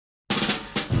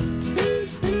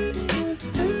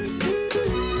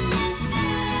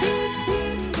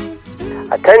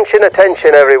Attention,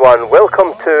 attention everyone,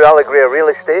 welcome to Alegria Real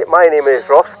Estate. My name is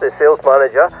Ross, the sales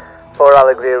manager for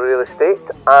Alegria Real Estate,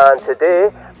 and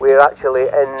today we're actually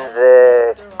in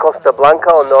the Costa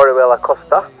Blanca on the Orihuela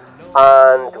Costa,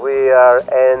 and we are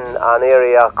in an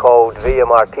area called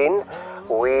Villamartín.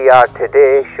 We are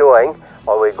today showing,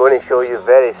 or we're going to show you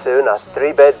very soon, a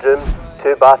 3-bedroom,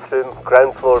 2-bathroom,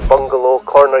 ground floor bungalow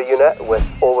corner unit with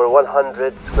over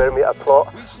 100 square metre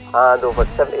plot and over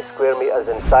 70 square metres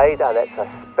inside, and it's a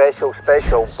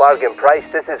special bargain price.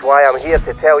 This is why I'm here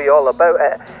to tell you all about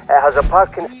it. It has a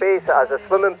parking space, it has a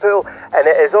swimming pool, and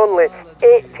it is only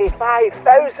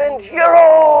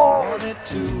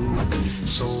 €85,000.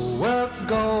 So we're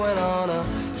going on a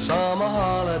summer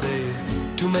holiday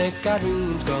to make our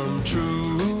dreams come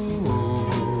true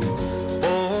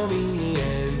for me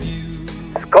and you.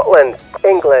 Scotland,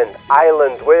 England,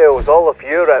 Ireland, Wales, all of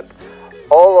Europe,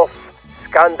 all of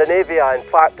Scandinavia, in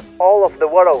fact all of the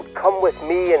world, come with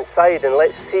me inside and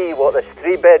let's see what this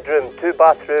 3-bedroom,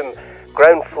 2-bathroom,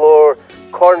 ground floor,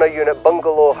 corner unit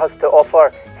bungalow has to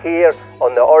offer here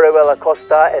on the Orihuela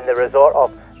Costa in the resort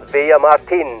of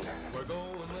Villamartín.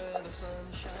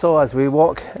 So as we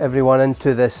walk everyone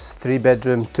into this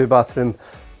 3-bedroom, 2-bathroom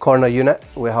corner unit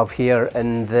we have here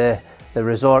in the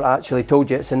resort, I actually told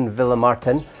you it's in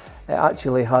Villamartin. It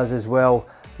actually has as well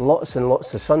lots and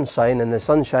lots of sunshine, and the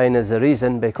sunshine is the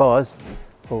reason because,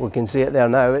 well, we can see it there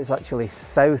now, it's actually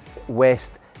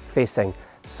southwest facing.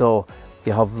 So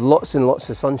you have lots and lots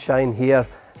of sunshine here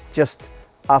just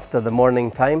after the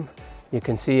morning time. You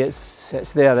can see it's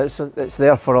there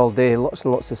for all day, lots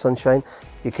and lots of sunshine.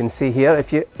 You can see here,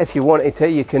 if you wanted to,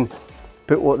 you can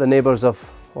put what the neighbours have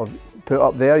or put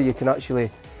up there. You can actually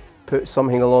put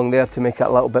something along there to make it a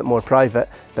little bit more private,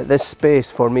 but this space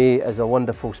for me is a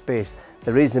wonderful space.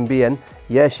 The reason being,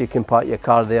 yes, you can park your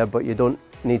car there, but you don't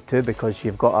need to because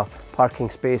you've got a parking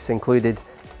space included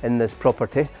in this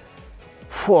property.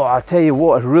 Whoa, I tell you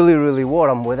what, it's really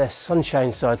warm with this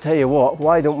sunshine, so I tell you what,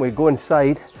 why don't we go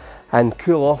inside and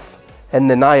cool off in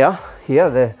the Naya here,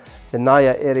 the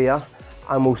Naya area,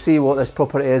 and we'll see what this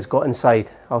property has got inside.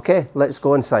 Okay, let's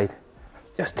go inside.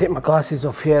 Just take my glasses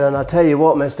off here, and I tell you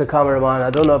what, Mr. Cameraman,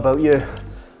 I don't know about you,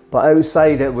 but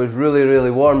outside it was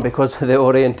really warm because of the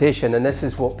orientation, and this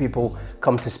is what people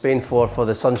come to Spain for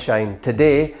the sunshine.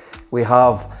 Today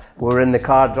we're in the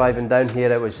car driving down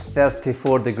here, it was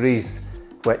 34 degrees,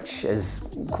 which is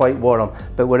quite warm,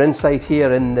 but we're inside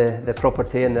here in the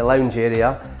property in the lounge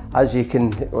area. As you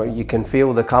can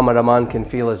feel, the cameraman can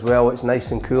feel as well, it's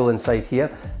nice and cool inside here.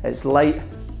 It's light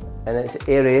and it's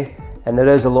airy, and there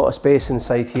is a lot of space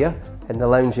inside here in the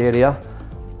lounge area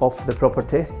of the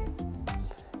property.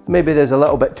 Maybe there's a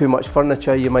little bit too much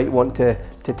furniture you might want to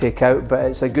take out, but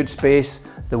it's a good space.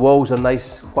 The walls are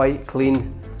nice, white,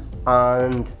 clean,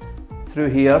 and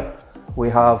through here we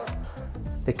have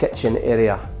the kitchen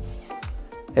area.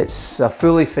 It's a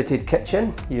fully fitted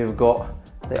kitchen. You've got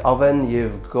the oven,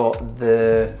 you've got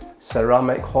the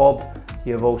ceramic hob,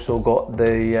 you've also got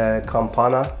the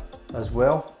campana as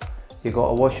well. You've got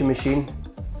a washing machine,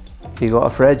 you've got a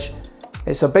fridge.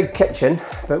 It's a big kitchen,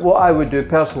 but what I would do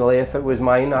personally if it was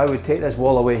mine, I would take this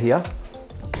wall away here,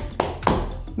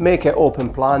 make it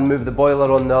open plan, move the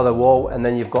boiler on the other wall, and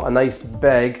then you've got a nice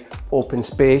big open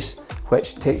space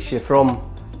which takes you from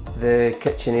the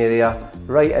kitchen area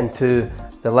right into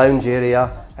the lounge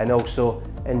area and also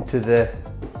into the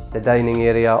dining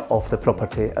area of the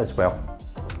property as well.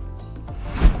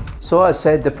 So as I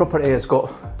said, the property has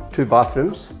got 2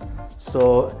 bathrooms.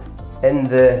 So in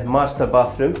the master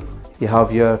bathroom you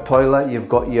have your toilet, you've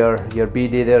got your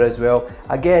bidet there as well.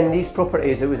 Again, these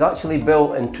properties, it was actually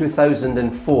built in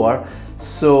 2004,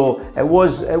 so it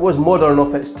was modern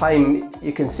of its time.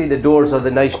 You can see the doors are the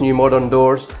nice new modern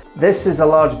doors. This is a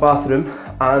large bathroom,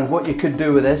 and what you could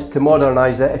do with this to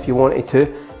modernise it if you wanted to,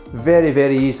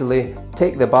 very easily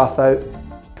take the bath out,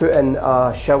 put in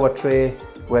a shower tray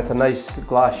with a nice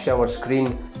glass shower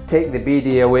screen, take the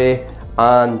bidet away,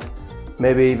 and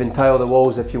maybe even tile the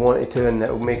walls if you wanted to, and it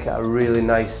will make it a really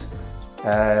nice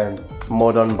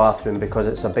modern bathroom because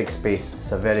it's a big space.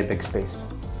 It's a very big space.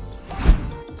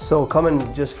 So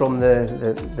coming just from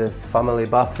the family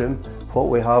bathroom, what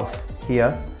we have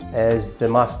here is the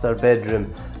master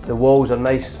bedroom. The walls are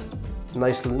nice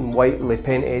and whitely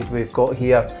painted. We've got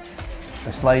here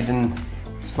a sliding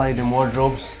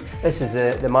wardrobes. This is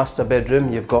the master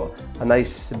bedroom. You've got a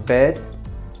nice bed.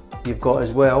 You've got as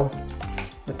well,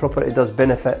 the property does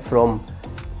benefit from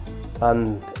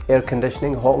an air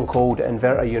conditioning, hot and cold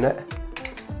inverter unit.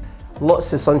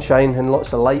 Lots of sunshine and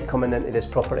lots of light coming into this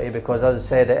property because, as I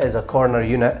said, it is a corner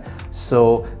unit,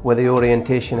 so with the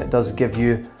orientation it does give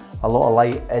you a lot of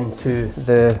light into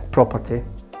the property.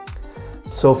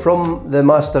 So from the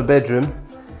master bedroom,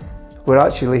 we're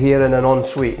actually here in an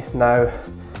ensuite. Now,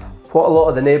 what a lot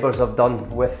of the neighbours have done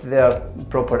with their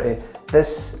property,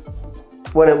 this,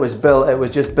 when it was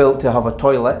just built to have a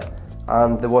toilet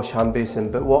and the wash hand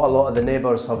basin, but what a lot of the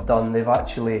neighbours have done, they've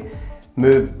actually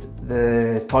moved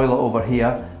the toilet over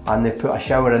here and they put a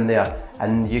shower in there,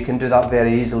 and you can do that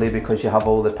very easily because you have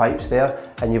all the pipes there,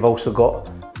 and you've also got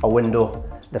a window.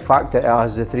 The fact that it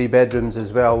has the 3 bedrooms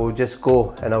as well, we'll just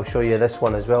go and I'll show you this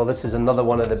one as well. This is another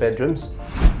one of the bedrooms.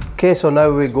 Okay, so now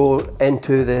we go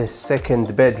into the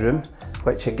second bedroom,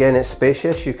 which again is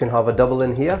spacious. You can have a double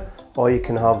in here, or you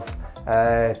can have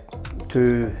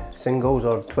 2 singles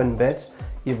or twin beds.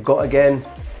 You've got again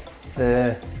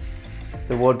the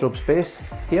wardrobe space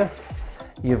here.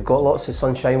 You've got lots of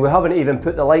sunshine. We haven't even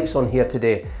put the lights on here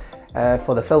today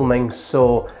for the filming,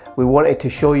 so we wanted to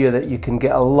show you that you can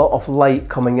get a lot of light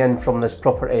coming in from this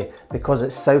property because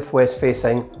it's southwest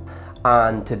facing.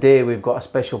 And today we've got a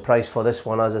special price for this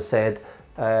one. As I said,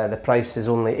 the price is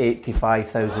only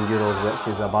 €85,000, which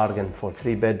is a bargain for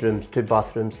 3 bedrooms, 2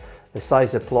 bathrooms, the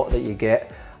size of plot that you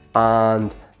get,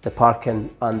 and the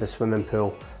parking and the swimming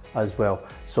pool as well.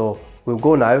 So we'll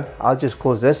go now. I'll just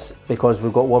close this because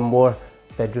we've got one more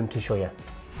bedroom to show you.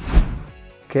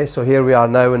 Okay, so here we are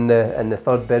now in the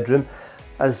third bedroom.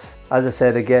 As I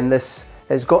said again, it's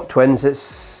got twins.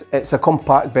 It's a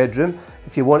compact bedroom.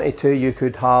 If you wanted to, you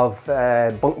could have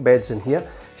bunk beds in here.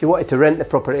 If you wanted to rent the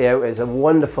property out, it's a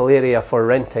wonderful area for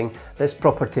renting. This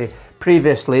property,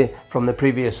 previously from the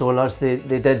previous owners, they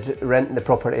did rent the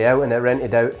property out, and it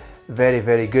rented out very,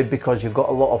 very good because you've got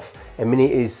a lot of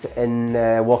amenities in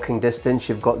walking distance.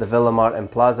 You've got the Villamartin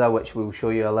Plaza, which we'll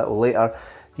show you a little later.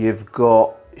 You've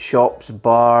got shops,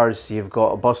 bars, you've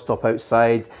got a bus stop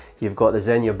outside, you've got the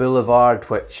Zenia Boulevard,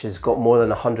 which has got more than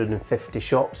 150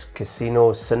 shops,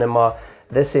 casinos, cinema.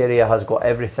 This area has got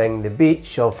everything. The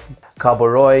beach of Cabo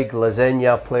Roig, La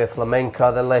Zenia, Playa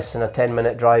Flamenca, they're less than a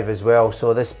 10-minute drive as well.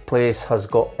 So this place has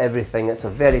got everything. It's a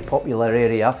very popular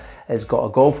area. It's got a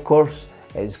golf course.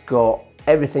 It's got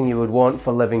everything you would want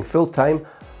for living full-time,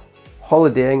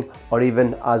 holidaying, or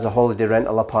even as a holiday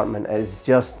rental apartment. It's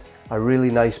just a really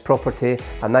nice property,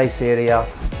 a nice area.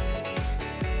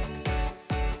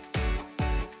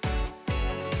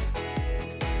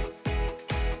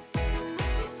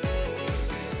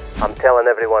 I'm telling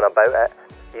everyone about it.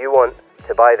 You want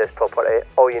to buy this property,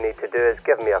 all you need to do is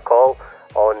give me a call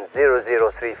on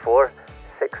 0034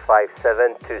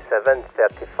 657 27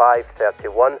 35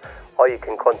 31, or you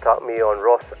can contact me on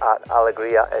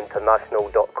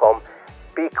ross@alegriainternational.com.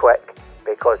 Be quick,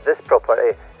 because this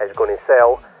property is going to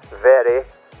sell very,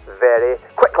 very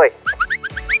quickly.